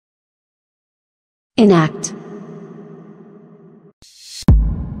Enact.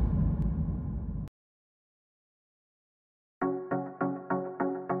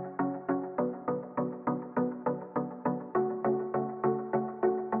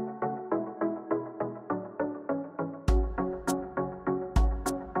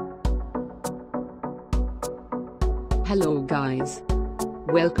 Hello guys.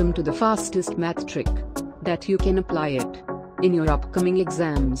 Welcome to the fastest math trick that you can apply it in your upcoming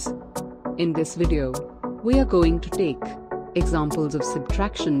exams. In this video, we are going to take examples of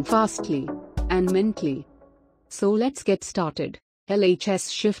subtraction fastly and mentally. So let's get started.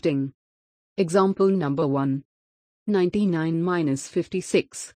 LHS shifting. Example number 1. 99 minus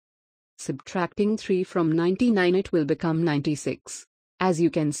 56. Subtracting 3 from 99, it will become 96. As you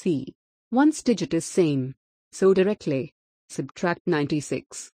can see, one's digit is same. So directly, subtract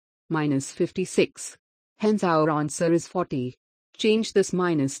 96 minus 56. Hence our answer is 40. Change this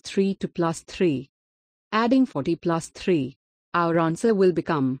minus 3 to plus 3. Adding 40 plus 3, our answer will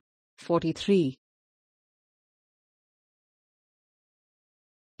become 43.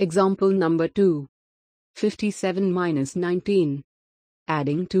 Example number 2. 57 minus 19.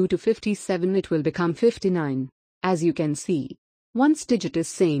 Adding 2 to 57, it will become 59. As you can see, one's digit is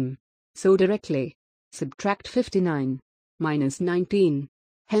same. So directly, subtract 59 minus 19.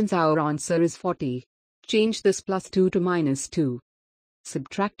 Hence our answer is 40. Change this plus 2 to minus 2.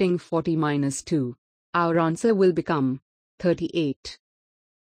 Subtracting 40 minus 2, our answer will become 38.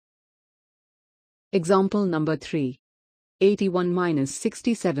 Example number 3. 81 minus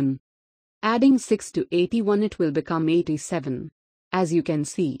 67. Adding 6 to 81, it will become 87. As you can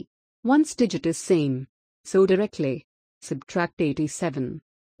see, one's digit is same. So directly, subtract 87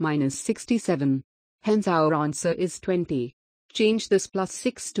 minus 67. Hence our answer is 20. Change this plus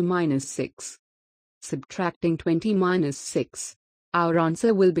 6 to minus 6. Subtracting 20 minus 6, our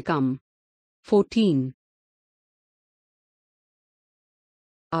answer will become 14.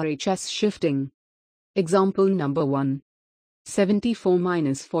 RHS shifting. Example number 1. 74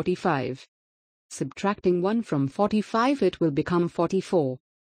 minus 45. Subtracting 1 from 45, it will become 44.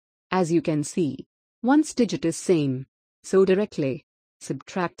 As you can see, one's digit is same. So directly,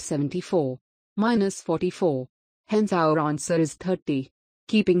 subtract 74 minus 44. Hence our answer is 30.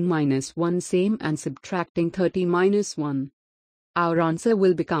 Keeping minus 1 same and subtracting 30 minus 1, our answer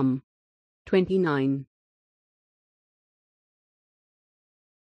will become 29.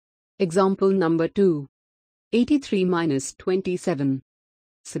 Example number 2. 83 minus 27.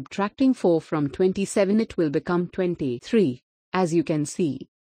 Subtracting 4 from 27, it will become 23. As you can see,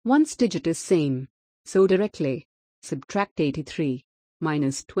 one's digit is same. So directly, subtract 83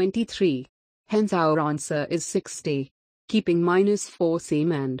 minus 23. Hence our answer is 60. Keeping minus 4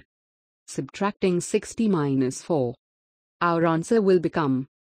 same and subtracting 60 minus 4, our answer will become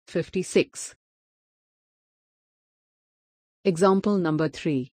 56. Example number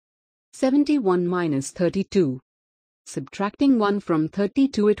 3. 71 minus 32. Subtracting 1 from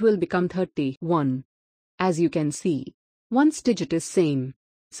 32, it will become 31. As you can see, one's digit is same.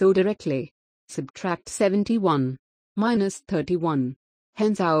 So directly, subtract 71 minus 31.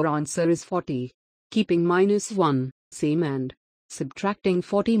 Hence our answer is 40. Keeping minus 1 same and subtracting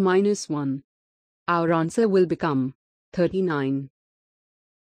 40 minus 1, our answer will become 39.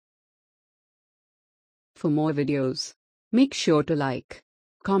 For more videos, make sure to like,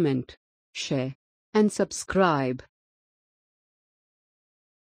 comment, share, and subscribe.